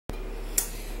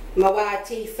My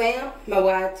YT fam, my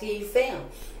YT fam.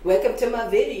 Welcome to my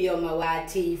video, my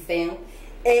YT fam.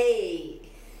 Hey,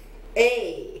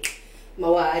 hey, my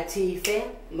YT fam,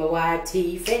 my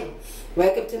YT fam.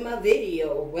 Welcome to my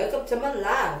video, welcome to my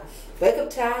live, welcome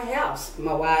to our house,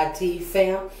 my YT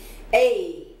fam.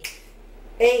 Hey,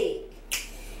 hey,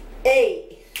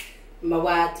 hey, my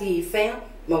YT fam,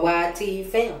 my YT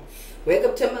fam.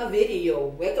 Welcome to my video,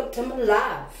 welcome to my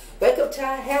live, welcome to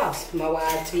our house, my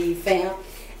YT fam.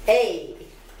 Hey,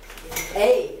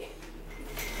 hey,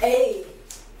 hey.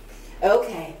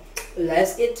 Okay,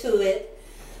 let's get to it.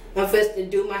 I'm first to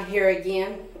do my hair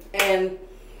again. And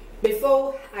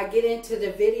before I get into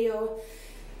the video,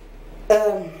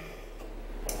 I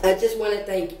just want to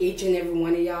thank each and every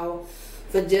one of y'all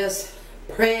for just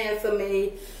praying for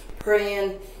me,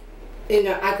 praying. You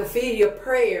know, I could feel your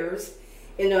prayers,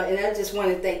 you know, and I just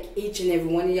want to thank each and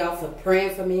every one of y'all for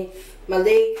praying for me. My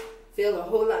leg feels a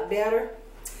whole lot better.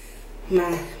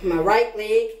 My right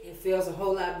leg, it feels a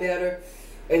whole lot better.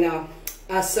 You know,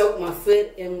 I soaked my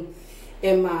foot in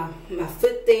my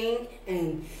foot thing,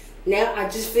 and now I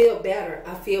just feel better.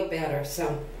 I feel better.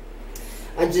 So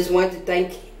I just wanted to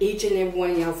thank each and every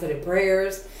one of y'all for the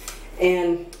prayers.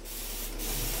 And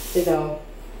you know,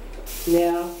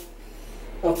 now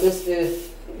I'm supposed to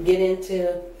get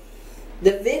into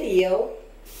the video.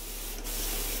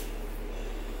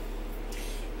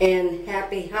 And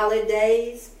happy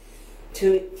holidays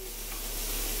to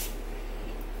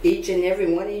each and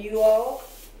every one of you all.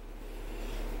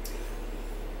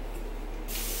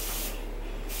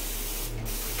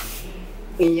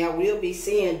 And y'all will be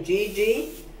seeing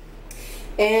Gigi.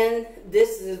 And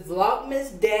this is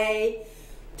Vlogmas Day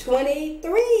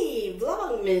 23.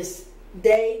 Vlogmas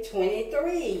Day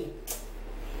 23.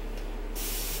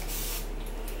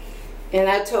 And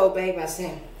I told Babe, I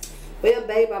said, well,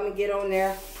 Babe, I'm going to get on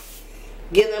there,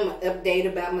 give them an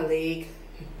update about my leg,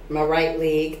 my right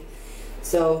leg.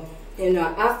 So, you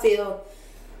know, I feel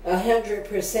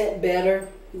 100% better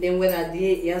than what I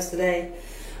did yesterday.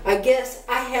 I guess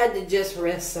I had to just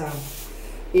rest some.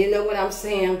 You know what I'm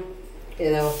saying?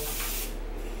 You know.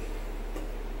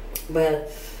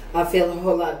 But I feel a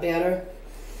whole lot better.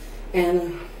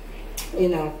 And, you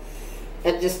know,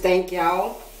 I just thank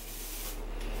y'all.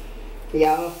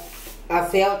 Y'all, I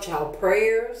felt y'all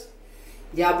prayers.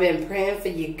 Y'all been praying for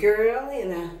your girl,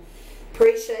 and I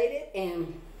appreciate it,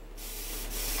 and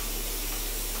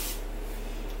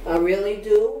I really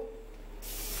do.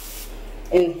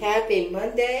 And happy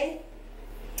Monday.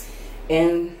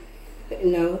 And,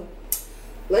 you know,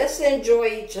 let's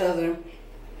enjoy each other,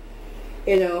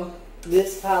 you know,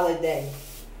 this holiday.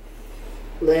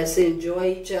 Let's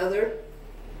enjoy each other.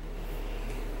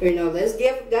 You know, let's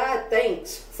give God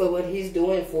thanks for what He's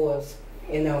doing for us,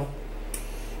 you know.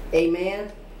 Amen.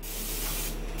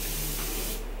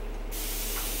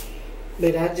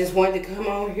 But I just wanted to come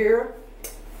on here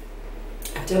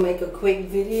to make a quick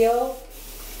video.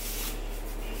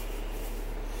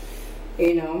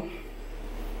 You know,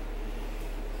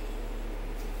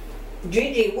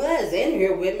 Gigi was in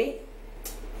here with me.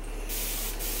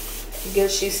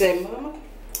 Because she said, Mama,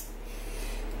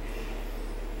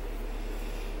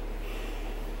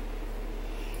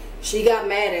 she got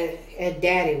mad at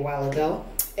Daddy a while ago.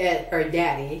 At her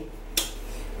daddy,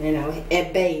 you know,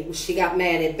 at Babe. She got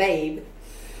mad at Babe.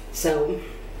 So,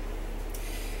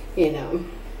 you know.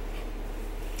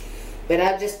 But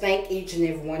I just thank each and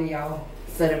every one of y'all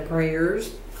for the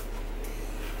prayers.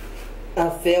 I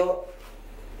felt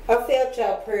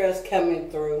y'all prayers coming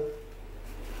through.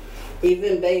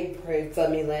 Even Babe prayed for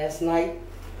me last night.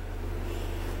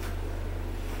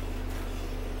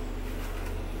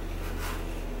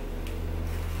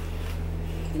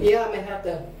 Yeah, I'm gonna have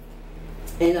to,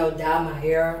 you know, dye my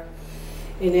hair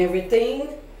and everything.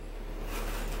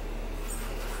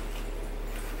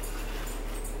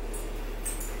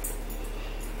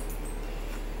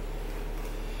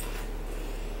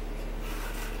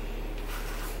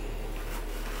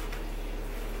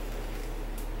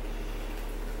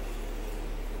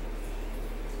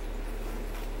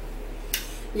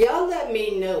 Y'all let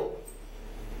me know.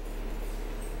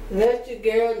 Let your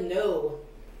girl know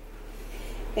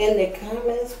in the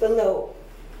comments below,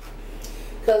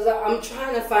 because I'm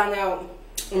trying to find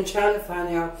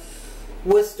out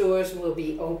what stores will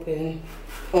be open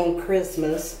on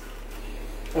Christmas.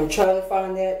 I'm trying to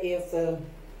find out if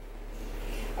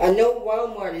I know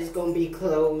Walmart is gonna be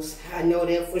closed. I know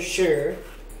that for sure,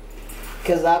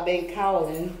 because I've been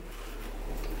calling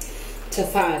to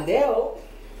find out.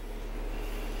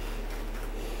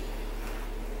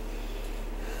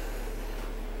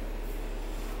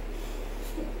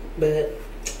 But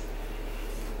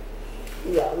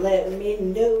Y'all let me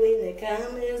know in the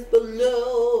comments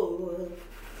below.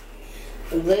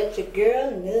 Let your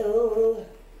girl know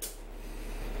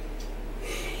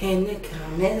in the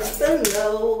comments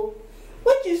below.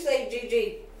 What you say,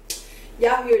 Gigi?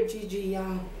 Y'all hear Gigi,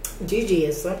 y'all? Gigi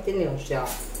is something else, y'all.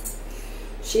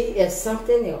 She is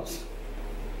something else.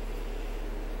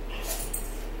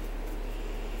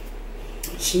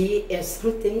 She is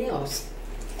something else.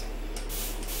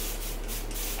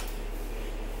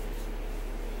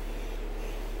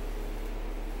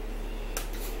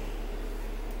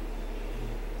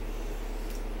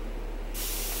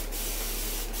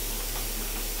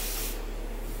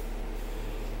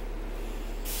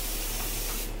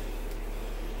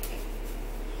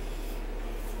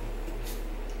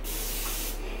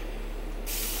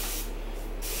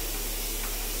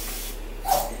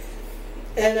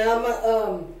 And I'm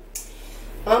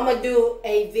gonna do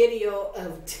a video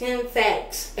of 10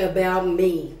 facts about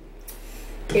me.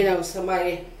 You know,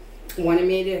 somebody wanted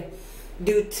me to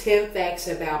do 10 facts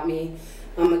about me.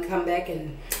 I'm gonna come back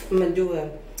and I'm gonna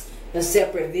do a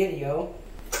separate video.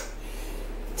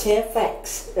 10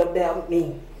 facts about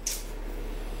me.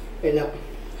 You know,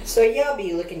 so y'all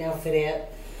be looking out for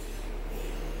that.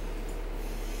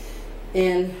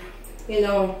 And you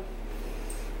know,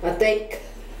 I think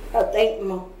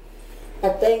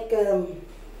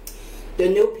the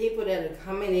new people that are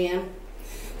coming in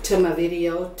to my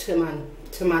video, to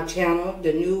my channel,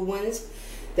 the new ones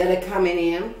that are coming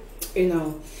in, you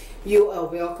know, you are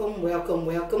welcome, welcome,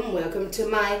 welcome, welcome to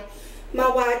my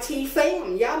YT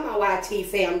fam. Y'all my YT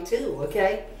fam too,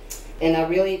 okay? And I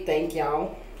really thank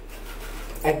y'all.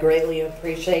 I greatly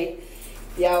appreciate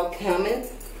y'all coming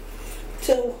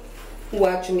to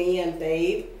watch me and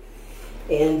Babe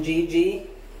and Gigi.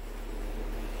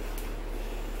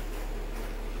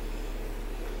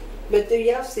 But do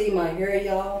y'all see my hair,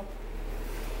 y'all?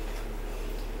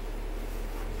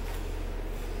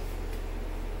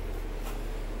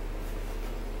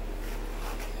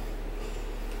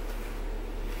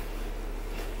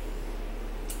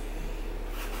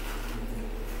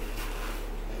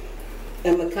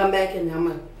 I'm gonna come back and I'm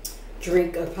gonna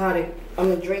drink I'm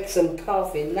gonna drink some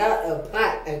coffee. Not a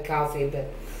pot of coffee, but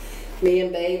me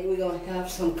and Babe, we're gonna have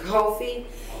some coffee.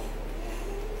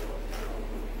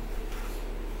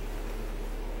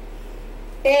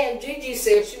 And Gigi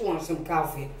said she wants some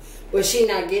coffee, but she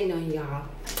not getting none, y'all.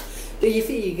 Do you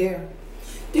feed your girl?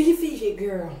 Do you feed your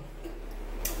girl?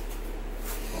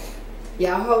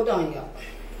 Y'all hold on, y'all.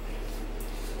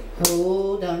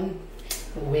 Hold on.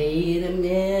 Wait a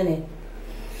minute.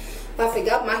 I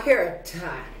forgot my hair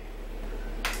tie.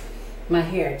 My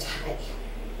hair tie.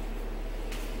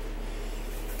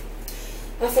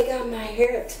 I forgot my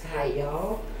hair tie,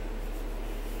 y'all.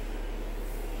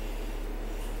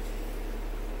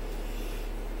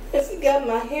 I forgot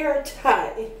my hair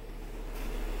tie.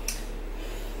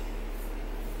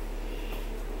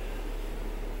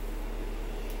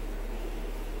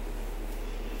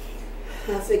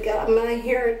 I forgot my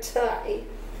hair tie.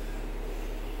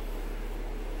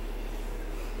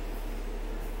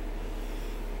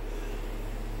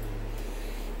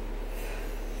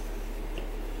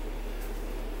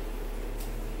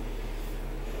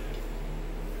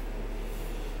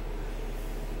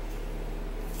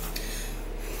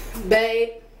 Babe,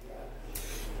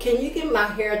 can you get my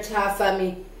hair tie for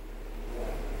me?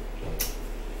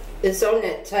 It's on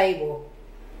that table.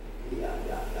 Yeah.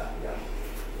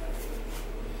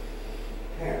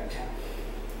 Hair tie.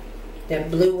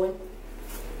 That blue one?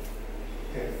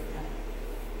 Hair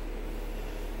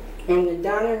tie. On the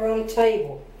dining room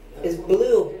table. It's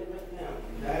blue.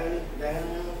 Down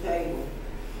on the table.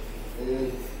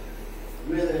 And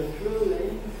really and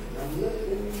truly, I'm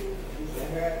looking. It's a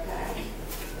hair tie.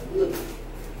 I'm looking.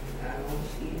 I don't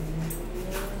see it.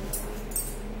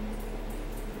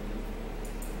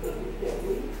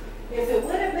 If it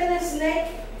would have been a snake.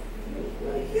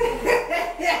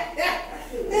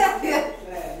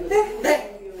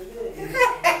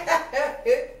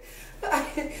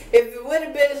 If it would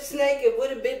have been a snake, it would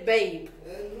have been Babe.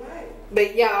 That's right.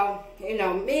 But y'all, you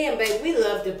know, me and Babe, we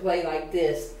love to play like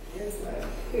this. That's right.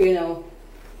 You know.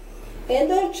 And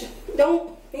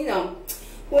don't, you know,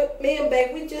 what me and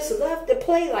Babe, we just love to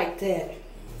play like that.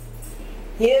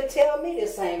 He'll tell me the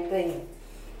same thing.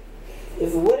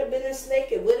 If it would have been a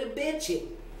snake, it would have bit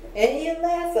you. And he'll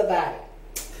laugh about it.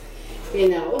 You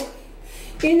know.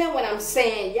 You know what I'm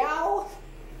saying, y'all?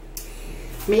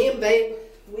 Me and Babe,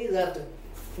 we love to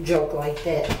joke like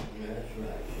that. That's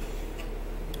right.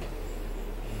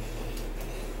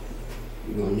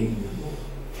 You gonna need more?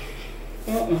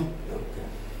 Okay.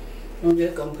 I'm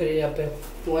just gonna put it up in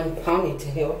one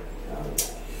ponytail. All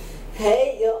right.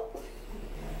 Hey, yo.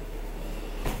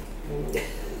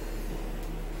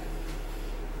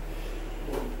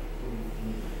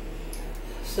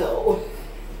 So,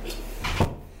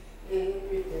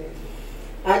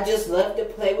 I just love to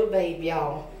play with baby,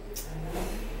 y'all.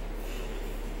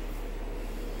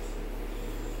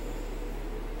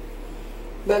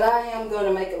 But I am going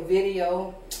to make a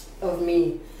video of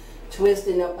me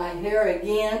twisting up my hair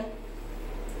again.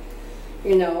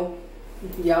 You know,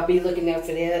 y'all be looking out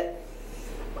for that.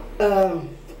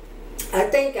 I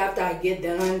think after I get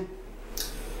done,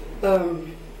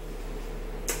 I'm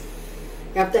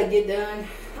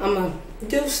going to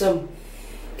do some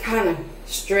kind of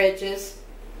stretches.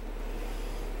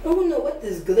 I don't know what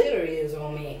this glitter is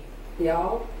on me,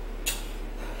 y'all.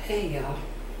 Hey, y'all.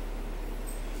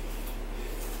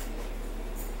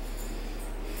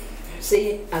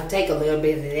 See, I take a little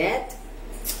bit of that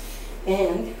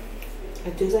and I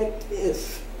do like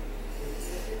this.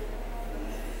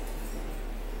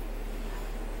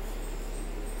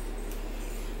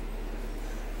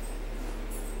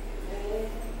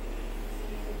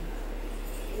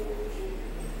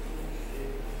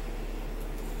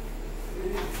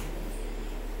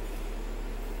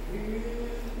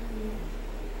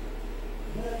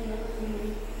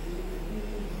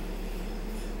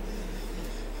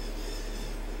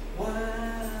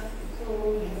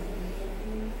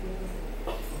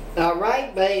 All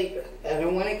right, babe. I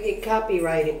don't want to get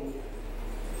copyrighted.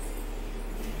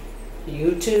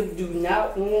 YouTube do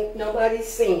not want nobody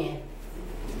singing.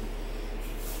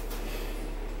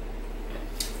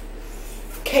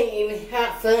 Can't even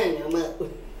have fun no more.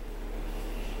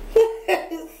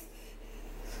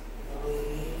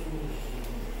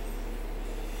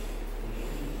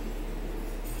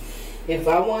 If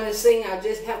I want to sing, I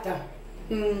just have to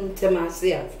to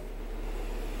myself.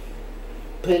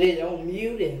 Put it on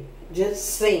mute and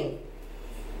just sing.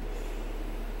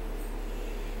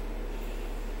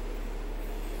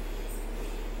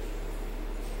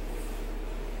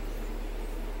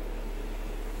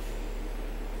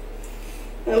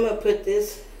 I'm going to put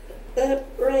this up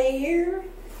right here.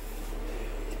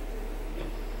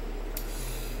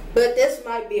 But this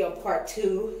might be a part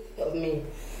 2 of me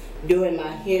doing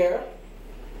my hair.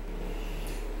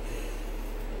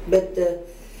 But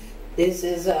this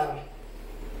is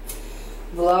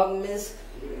Vlogmas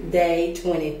Day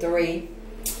 23.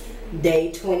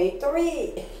 Day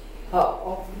 23.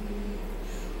 Oh.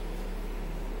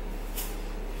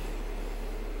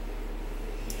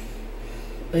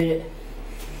 But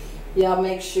y'all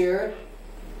make sure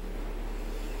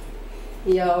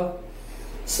y'all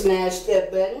smash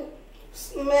that button.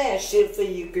 Smash it for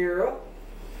you, girl.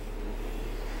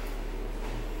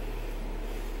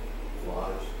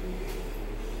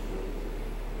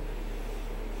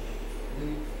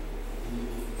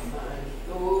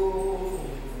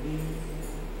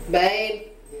 Babe,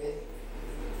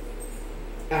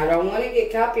 I don't want to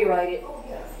get copyrighted.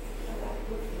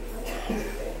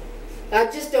 I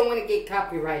just don't want to get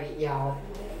copyrighted, y'all.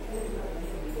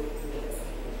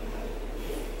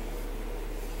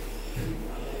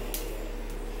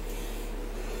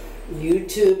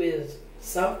 YouTube is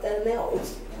something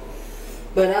else.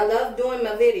 But I love doing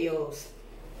my videos.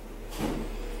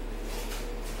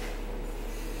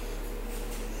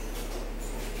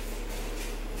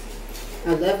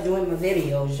 I love doing my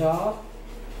videos, y'all.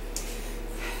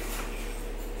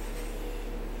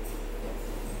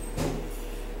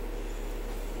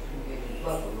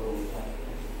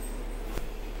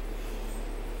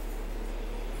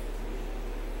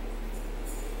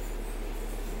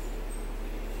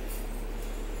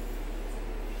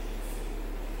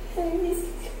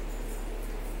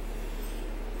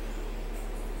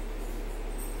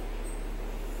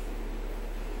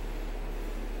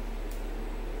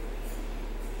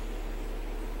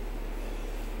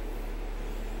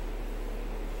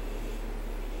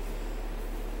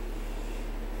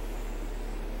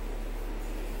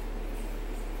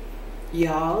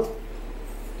 Y'all,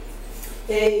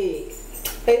 hey,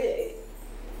 hey.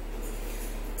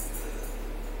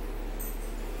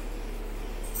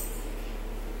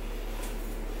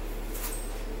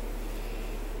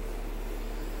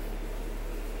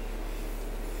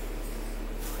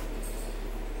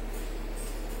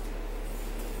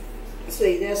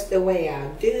 See, that's the way I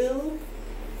do.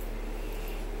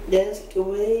 That's the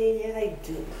way I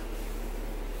do.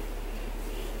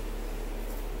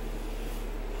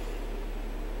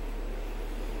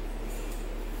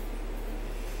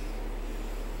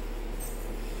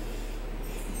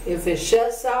 If it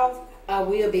shuts off, I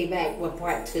will be back with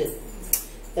part 2.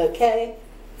 Okay?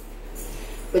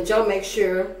 But y'all make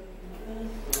sure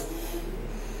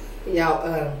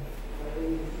y'all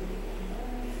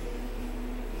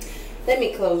Let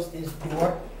me close this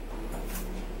door.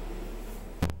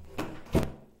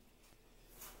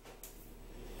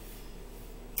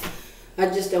 I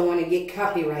just don't want to get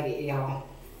copyrighted, y'all.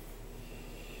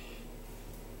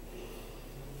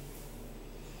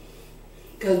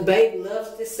 Because babe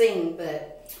loves to sing,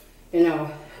 but, you know,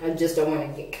 I just don't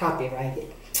want to get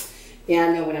copyrighted.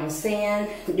 Y'all know what I'm saying?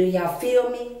 Do y'all feel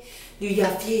me? Do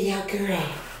y'all feel y'all girl?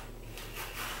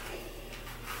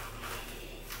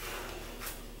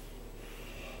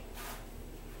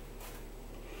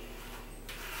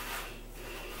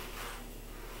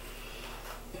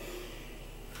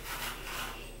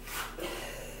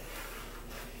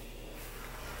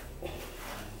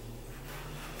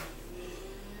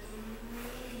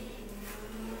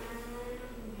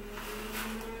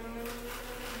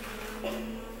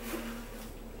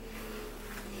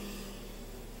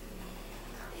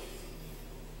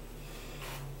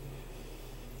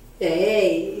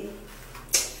 Hey.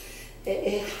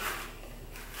 Hey.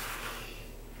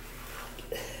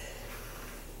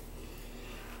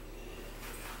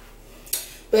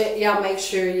 But y'all make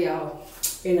sure y'all,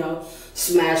 you know,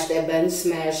 smash that button,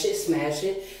 smash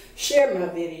it, share my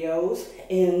videos,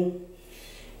 and,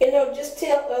 you know, just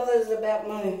tell others about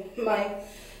my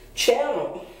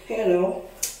channel, you know.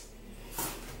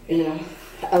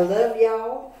 I love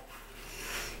y'all.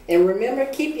 And remember,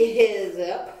 keep your heads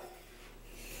up.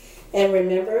 And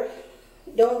remember,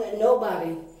 don't let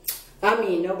nobody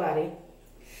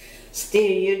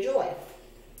steal your joy.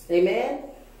 Amen?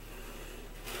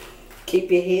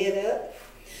 Keep your head up.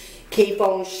 Keep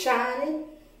on shining.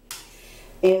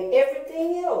 And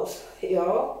everything else,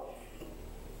 y'all.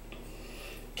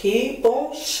 Keep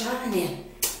on shining.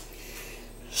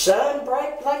 Shine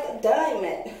bright like a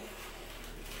diamond.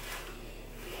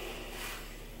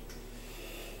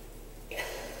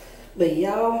 But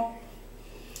y'all,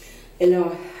 you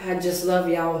know, I just love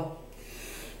y'all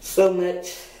so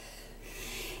much.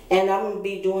 And I'm going to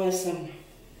be doing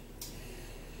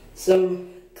some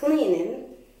cleaning.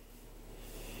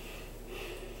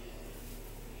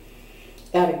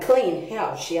 Gotta clean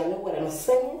house. Y'all know what I'm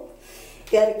saying?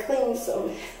 Gotta clean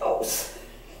some house.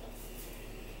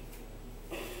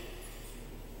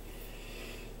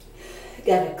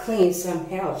 Gotta clean some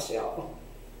house, y'all.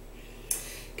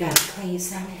 Gotta clean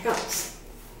some house.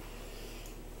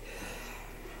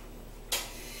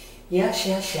 Yes,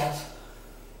 yes, yes.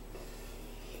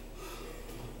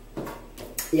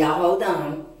 Y'all hold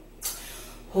on.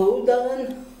 Hold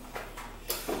on.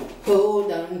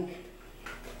 Hold on.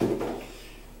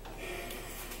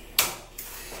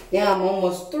 Yeah, I'm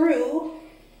almost through.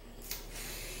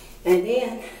 And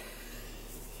then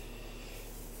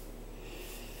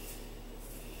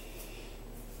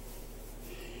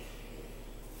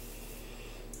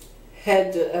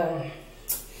had to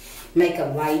make a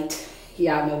light.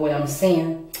 Y'all know what I'm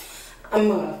saying. I'm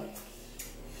gonna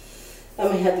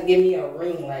have to give me a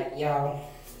ring light, y'all.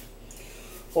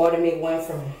 Order me one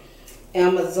from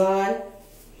Amazon.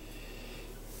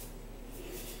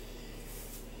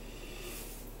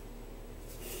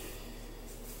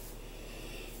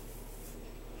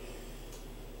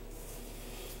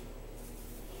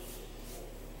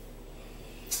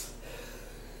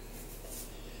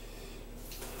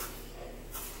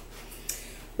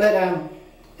 But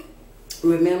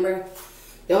remember,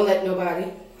 don't let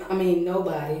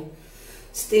nobody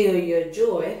steal your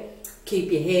joy.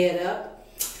 Keep your head up.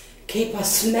 Keep a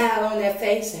smile on that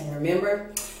face. And remember,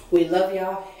 we love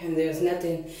y'all. And there's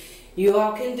nothing you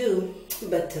all can do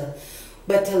but to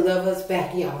love us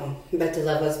back, y'all. But to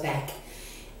love us back.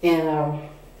 And,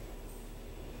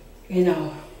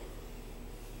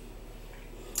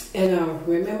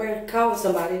 remember, call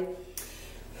somebody.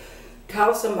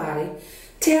 Call somebody.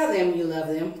 Tell them you love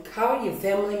them. Call your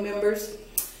family members.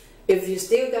 If you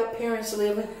still got parents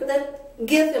living,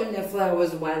 give them their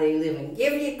flowers while they living.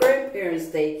 Give your grandparents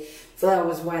their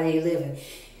flowers while they living.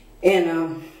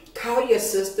 And call your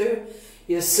sister,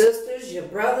 your sisters, your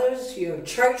brothers, your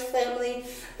church family.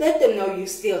 Let them know you're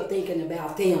still thinking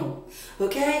about them.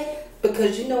 Okay?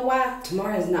 Because you know why?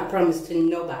 Tomorrow is not promised to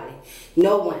nobody.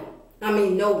 No one.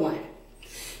 No one.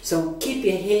 So keep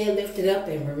your head lifted up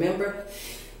and remember,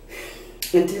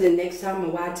 until the next time, my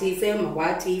YT fam,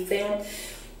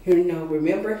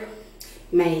 remember,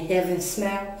 may heaven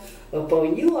smile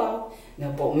upon you all,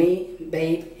 and upon me,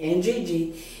 Babe, and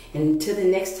Gigi. And until the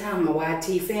next time, my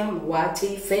YT fam,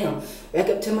 back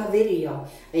up to my video,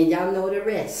 and y'all know the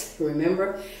rest.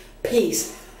 Remember,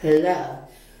 peace, love,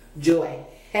 joy,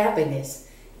 happiness,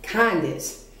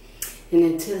 kindness. And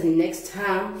until the next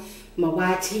time, my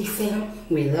YT fam,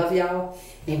 we love y'all,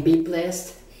 and be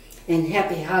blessed. And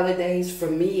happy holidays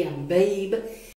from me and Babe